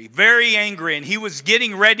angry, and he was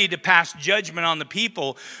getting ready to pass judgment on the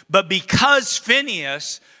people. But because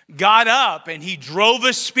Phinehas got up and he drove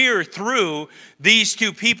a spear through these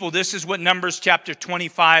two people, this is what Numbers chapter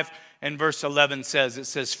 25 and verse 11 says. It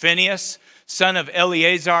says, Phinehas, son of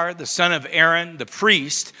Eleazar, the son of Aaron, the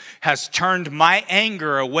priest, has turned my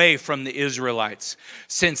anger away from the Israelites,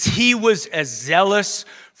 since he was as zealous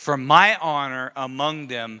for my honor among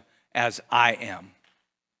them as I am.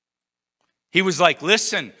 He was like,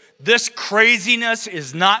 listen, this craziness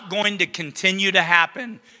is not going to continue to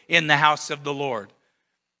happen in the house of the Lord.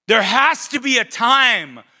 There has to be a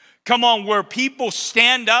time, come on, where people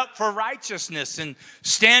stand up for righteousness and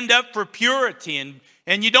stand up for purity.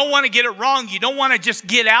 And you don't want to get it wrong. You don't want to just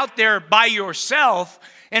get out there by yourself.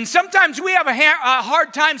 And sometimes we have a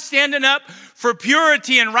hard time standing up for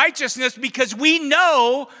purity and righteousness because we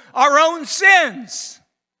know our own sins,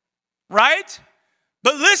 right?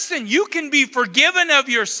 But listen, you can be forgiven of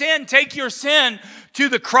your sin. Take your sin to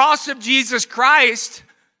the cross of Jesus Christ,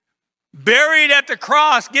 bury it at the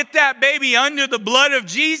cross, get that baby under the blood of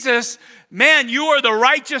Jesus. Man, you are the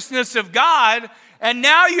righteousness of God. And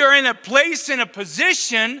now you're in a place, in a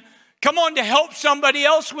position, come on, to help somebody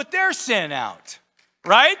else with their sin out,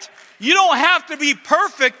 right? You don't have to be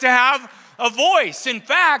perfect to have a voice. In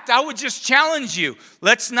fact, I would just challenge you,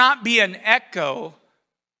 let's not be an echo.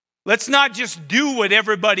 Let's not just do what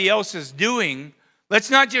everybody else is doing.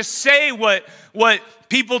 Let's not just say what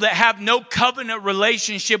people that have no covenant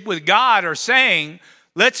relationship with God are saying.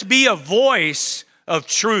 Let's be a voice of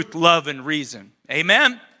truth, love, and reason.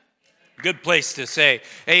 Amen? Good place to say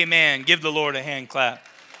amen. Give the Lord a hand clap.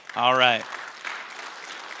 All right.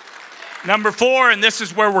 Number 4, and this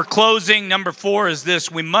is where we're closing. Number 4 is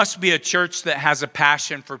this. We must be a church that has a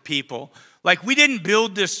passion for people. Like, we didn't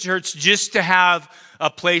build this church just to have a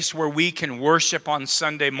place where we can worship on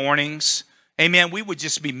Sunday mornings. Amen. We would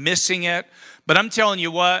just be missing it. But I'm telling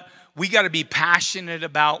you what, we got to be passionate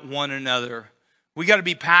about one another. We got to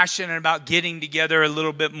be passionate about getting together a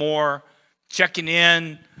little bit more, checking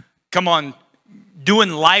in, come on, doing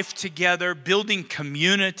life together, building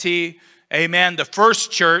community. Amen. The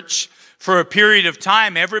first church, for a period of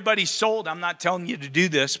time, everybody sold. I'm not telling you to do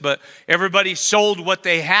this, but everybody sold what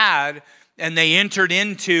they had, and they entered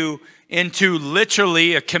into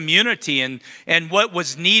literally a community. And what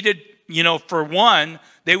was needed, for one,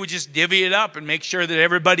 they would just divvy it up and make sure that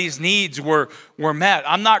everybody's needs were met.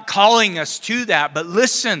 I'm not calling us to that, but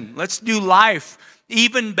listen, let's do life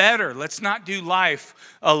even better. Let's not do life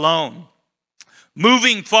alone.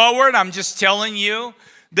 Moving forward, I'm just telling you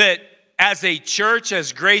that as a church,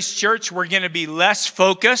 as Grace Church, we're going to be less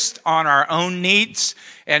focused on our own needs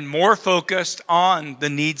and more focused on the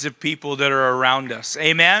needs of people that are around us.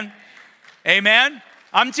 Amen? Amen?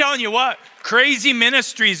 I'm telling you what, crazy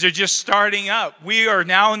ministries are just starting up. We are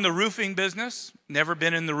now in the roofing business. Never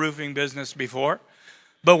been in the roofing business before.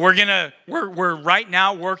 But we're right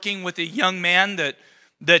now working with a young man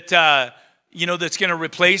that's going to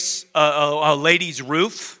replace a lady's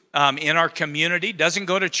roof in our community. Doesn't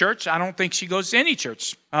go to church. I don't think she goes to any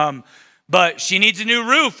church. But she needs a new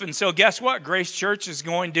roof. And so guess what? Grace Church is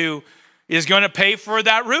going to pay for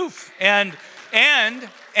that roof. And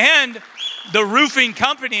the roofing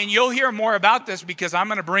company, and you'll hear more about this because I'm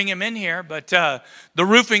going to bring him in here, but the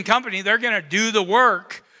roofing company, they're going to do the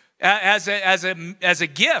work as a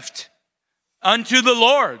gift unto the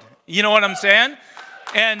Lord. You know what I'm saying?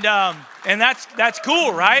 And that's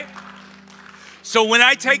cool, right? So when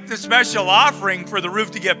I take the special offering for the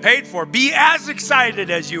roof to get paid for, be as excited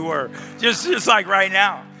as you were, just like right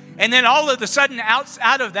now. And then all of a sudden,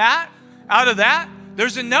 out of that,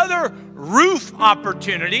 there's another roof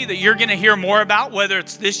opportunity that you're going to hear more about, whether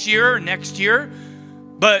it's this year or next year.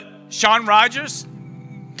 But Sean Rogers,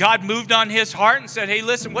 God moved on his heart and said, hey,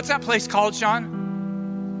 listen, what's that place called, Sean?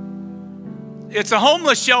 It's a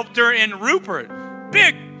homeless shelter in Rupert.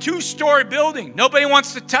 Big 2-story building. Nobody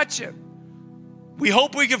wants to touch it. We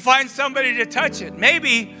hope we can find somebody to touch it.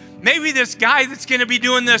 Maybe this guy that's going to be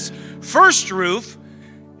doing this first roof,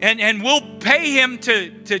 and we'll pay him to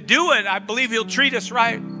do it. I believe he'll treat us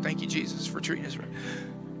right. Thank you, Jesus, for treating us right.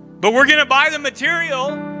 But we're going to buy the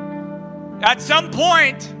material at some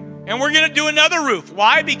point, and we're going to do another roof.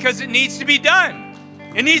 Why? Because it needs to be done.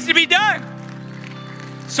 It needs to be done.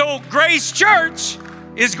 So Grace Church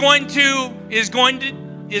is going to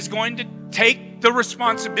take the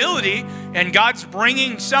responsibility, and God's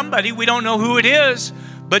bringing somebody, we don't know who it is,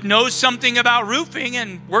 but knows something about roofing,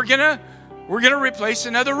 and we're gonna replace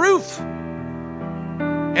another roof.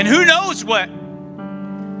 And who knows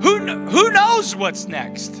what's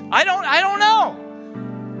next? I don't know.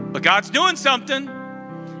 But God's doing something,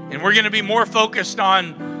 and we're going to be more focused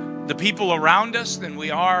on the people around us than we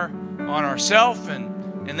are on ourselves,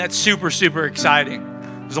 and that's super, super exciting.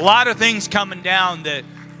 There's a lot of things coming down that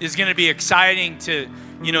is going to be exciting to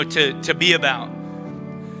be about.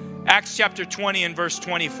 Acts chapter 20 and verse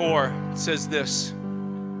 24 says this: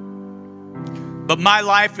 "But my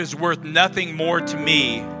life is worth nothing more to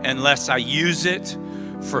me unless I use it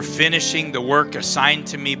for finishing the work assigned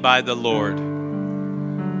to me by the Lord,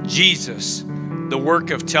 Jesus, the work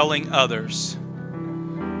of telling others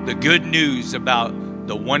the good news about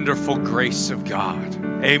the wonderful grace of God."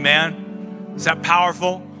 Amen. Is that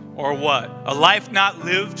powerful or what? A life not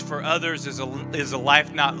lived for others is a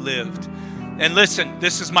life not lived. And listen,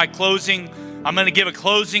 this is my closing. I'm going to give a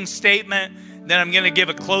closing statement. Then I'm going to give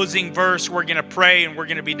a closing verse. We're going to pray and we're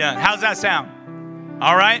going to be done. How's that sound?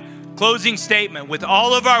 All right? Closing statement. With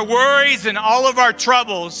all of our worries and all of our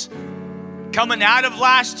troubles coming out of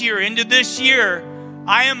last year into this year,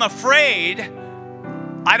 I am afraid,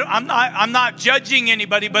 I'm not judging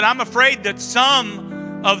anybody, but I'm afraid that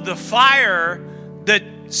some of the fire that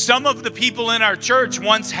some of the people in our church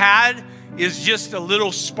once had is just a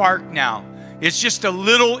little spark now. It's just a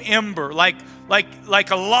little ember, like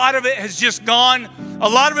a lot of it has just gone, a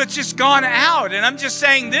lot of it's just gone out. And I'm just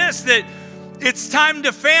saying this, that it's time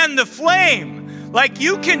to fan the flame. Like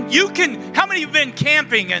you can, how many have been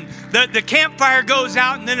camping and the campfire goes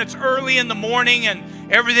out and then it's early in the morning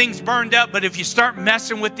and everything's burned up, but if you start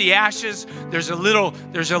messing with the ashes, there's a little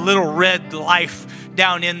red life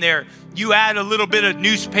down in there. You add a little bit of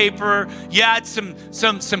newspaper, you add some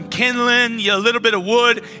kindling, a little bit of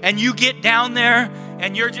wood, and you get down there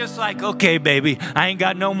and you're just like, okay, baby, I ain't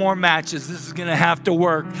got no more matches. This is gonna have to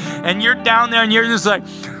work. And you're down there and you're just like,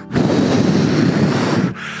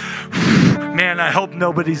 man, I hope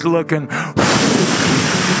nobody's looking.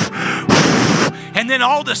 And then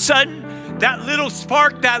all of a sudden, that little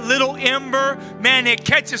spark, that little ember, man, it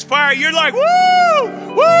catches fire. You're like,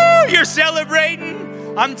 woo, woo, you're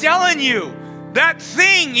celebrating. I'm telling you, that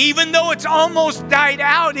thing, even though it's almost died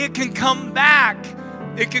out, it can come back.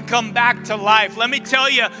 It can come back to life. Let me tell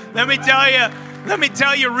you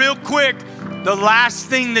real quick, the last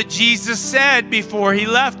thing that Jesus said before he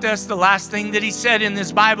left us, the last thing that he said in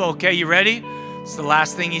this Bible. Okay, you ready? It's the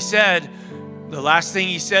last thing he said. The last thing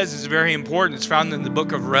he says is very important. It's found in the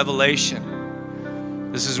book of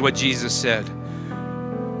Revelation. This is what Jesus said.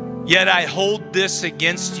 Yet I hold this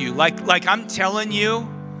against you. Like I'm telling you,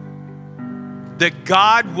 that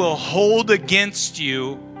God will hold against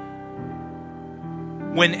you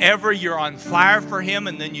whenever you're on fire for him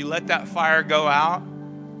and then you let that fire go out.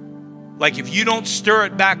 Like if you don't stir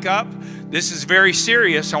it back up, this is very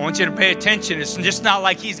serious. I want you to pay attention. It's just not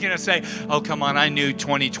like he's going to say, oh, come on, I knew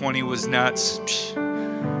 2020 was nuts.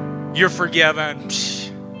 Psh, you're forgiven.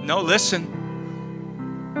 Psh. No, listen.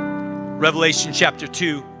 Revelation chapter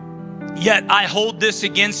 2. Yet I hold this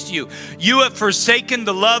against you. You have forsaken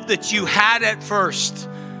the love that you had at first.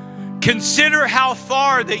 Consider how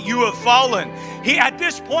far that you have fallen. At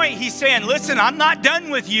this point, he's saying, listen, I'm not done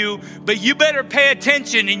with you, but you better pay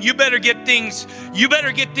attention and you better get things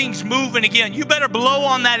moving again. You better blow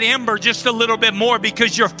on that ember just a little bit more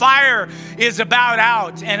because your fire is about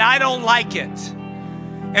out and I don't like it.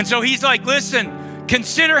 And so he's like, listen,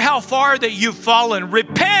 consider how far that you've fallen.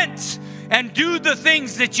 Repent and do the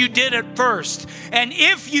things that you did at first. And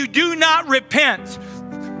if you do not repent,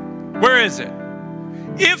 where is it?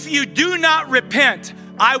 If you do not repent,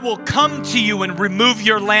 I will come to you and remove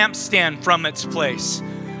your lampstand from its place.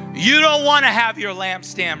 You don't want to have your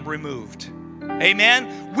lampstand removed.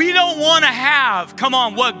 Amen? We don't want to have, come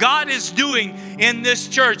on, what God is doing in this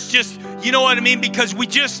church. Just, you know what I mean? Because we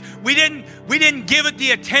didn't give it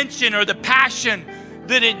the attention or the passion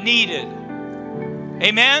that it needed.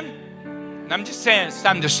 Amen? And I'm just saying it's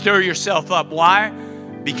time to stir yourself up. Why?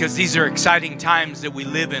 Because these are exciting times that we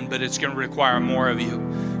live in, but it's going to require more of you.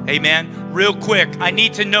 Amen. Real quick, I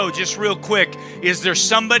need to know, just real quick, is there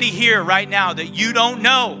somebody here right now that you don't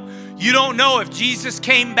know? You don't know if Jesus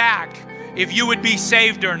came back, if you would be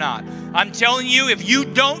saved or not. I'm telling you, if you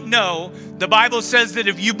don't know, the Bible says that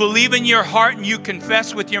if you believe in your heart and you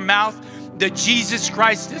confess with your mouth that Jesus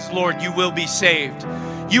Christ is Lord, you will be saved.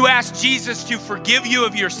 You ask Jesus to forgive you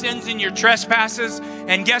of your sins and your trespasses,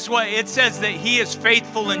 and guess what? It says that he is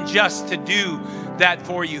faithful and just to do that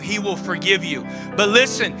for you. He will forgive you. But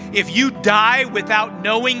listen, if you die without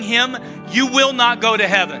knowing him, you will not go to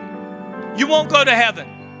heaven. You won't go to heaven.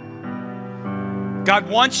 God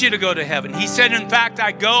wants you to go to heaven. He said, in fact,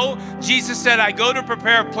 Jesus said, I go to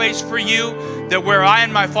prepare a place for you, that where I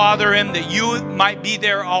and my Father am, that you might be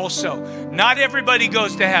there also. Not everybody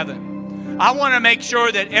goes to heaven. I want to make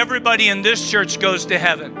sure that everybody in this church goes to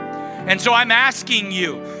heaven. And so I'm asking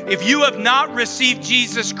you, if you have not received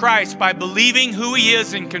Jesus Christ by believing who he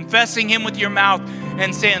is and confessing him with your mouth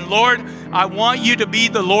and saying, Lord, I want you to be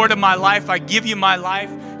the Lord of my life. I give you my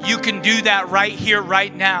life. You can do that right here,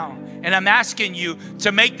 right now. And I'm asking you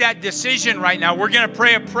to make that decision right now. We're going to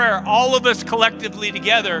pray a prayer, all of us collectively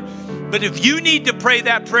together. But if you need to pray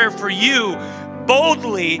that prayer for you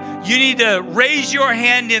boldly, you need to raise your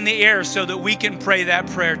hand in the air so that we can pray that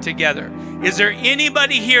prayer together. Is there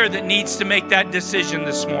anybody here that needs to make that decision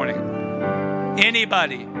this morning?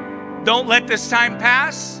 Anybody? Don't let this time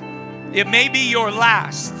pass. It may be your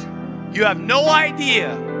last. You have no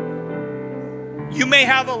idea. You may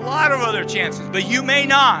have a lot of other chances, but you may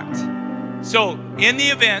not. So in the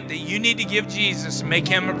event that you need to give Jesus and make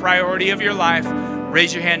him a priority of your life,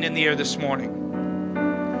 raise your hand in the air this morning.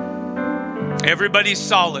 Everybody's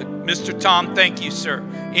solid. Mr. Tom, thank you, sir.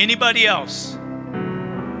 Anybody else?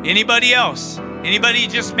 Anybody else? Anybody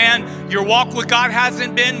just, man, your walk with God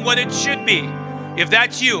hasn't been what it should be. If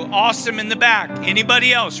that's you, awesome in the back.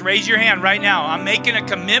 Anybody else? Raise your hand right now. I'm making a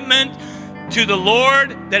commitment to the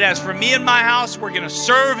Lord that as for me and my house, we're going to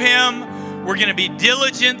serve him. We're going to be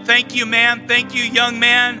diligent. Thank you, man. Thank you, young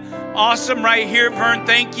man. Awesome right here, Vern.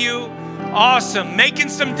 Thank you. Awesome. Making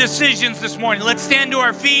some decisions this morning. Let's stand to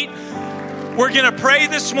our feet. We're going to pray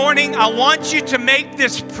this morning. I want you to make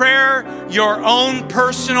this prayer your own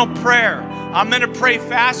personal prayer. I'm going to pray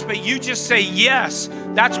fast, but you just say yes.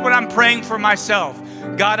 That's what I'm praying for myself.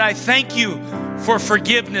 God, I thank you for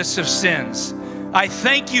forgiveness of sins. I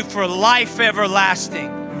thank you for life everlasting.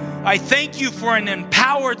 I thank you for an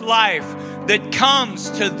empowered life that comes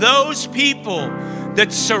to those people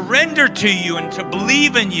that surrender to you and to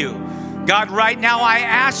believe in you. God, right now I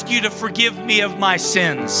ask you to forgive me of my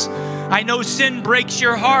sins. I know sin breaks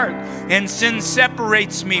your heart and sin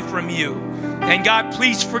separates me from you. And God,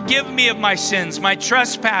 please forgive me of my sins, my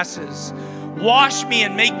trespasses. Wash me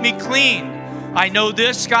and make me clean. I know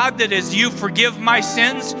this, God, that as you forgive my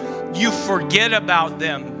sins, you forget about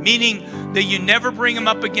them, meaning that you never bring them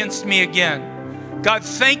up against me again. God,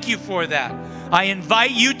 thank you for that. I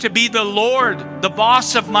invite you to be the Lord, the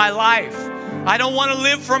boss of my life. I don't want to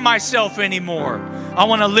live for myself anymore. I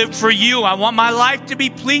want to live for you. I want my life to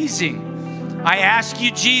be pleasing. I ask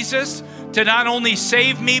you, Jesus, to not only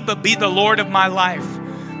save me, but be the Lord of my life.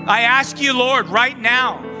 I ask you, Lord, right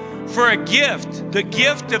now for a gift, the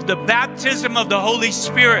gift of the baptism of the Holy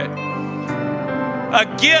Spirit. A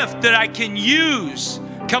gift that I can use,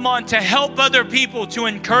 come on, to help other people, to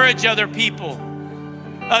encourage other people.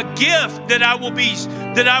 A gift that I will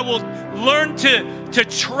learn to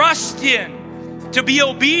trust in, to be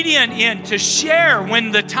obedient in, to share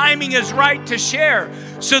when the timing is right to share,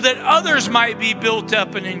 so that others might be built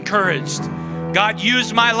up and encouraged. God,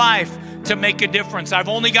 use my life to make a difference. I've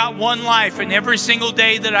only got one life, and every single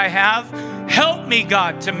day that I have, help me,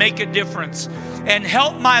 God, to make a difference. And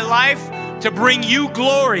help my life to bring you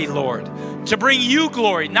glory, Lord. To bring you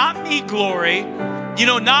glory, not me glory.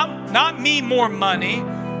 Not me more money.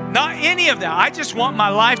 Not any of that. I just want my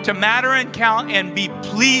life to matter and count and be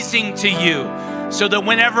pleasing to you, so that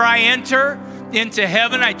whenever I enter into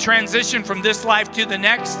heaven, I transition from this life to the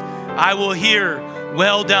next, I will hear,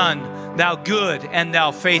 well done, thou good and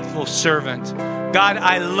thou faithful servant. God,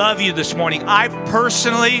 I love you this morning. I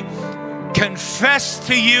personally confess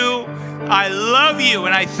to you, I love you,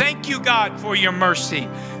 and I thank you, God, for your mercy.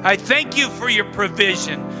 I thank you for your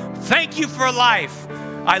provision. Thank you for life.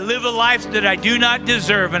 I live a life that I do not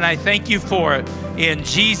deserve, and I thank you for it. In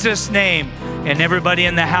Jesus' name. And everybody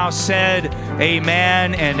in the house said,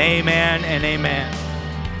 amen and amen and amen.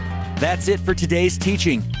 That's it for today's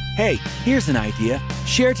teaching. Hey, here's an idea.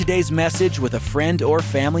 Share today's message with a friend or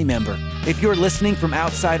family member. If you're listening from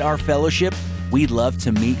outside our fellowship, we'd love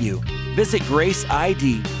to meet you. Visit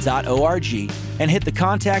graceid.org and hit the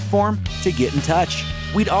contact form to get in touch.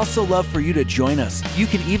 We'd also love for you to join us. You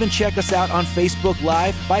can even check us out on Facebook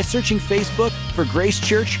Live by searching Facebook for Grace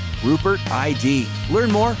Church Rupert ID.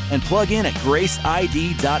 Learn more and plug in at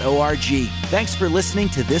graceid.org. Thanks for listening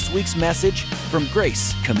to this week's message from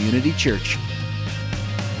Grace Community Church.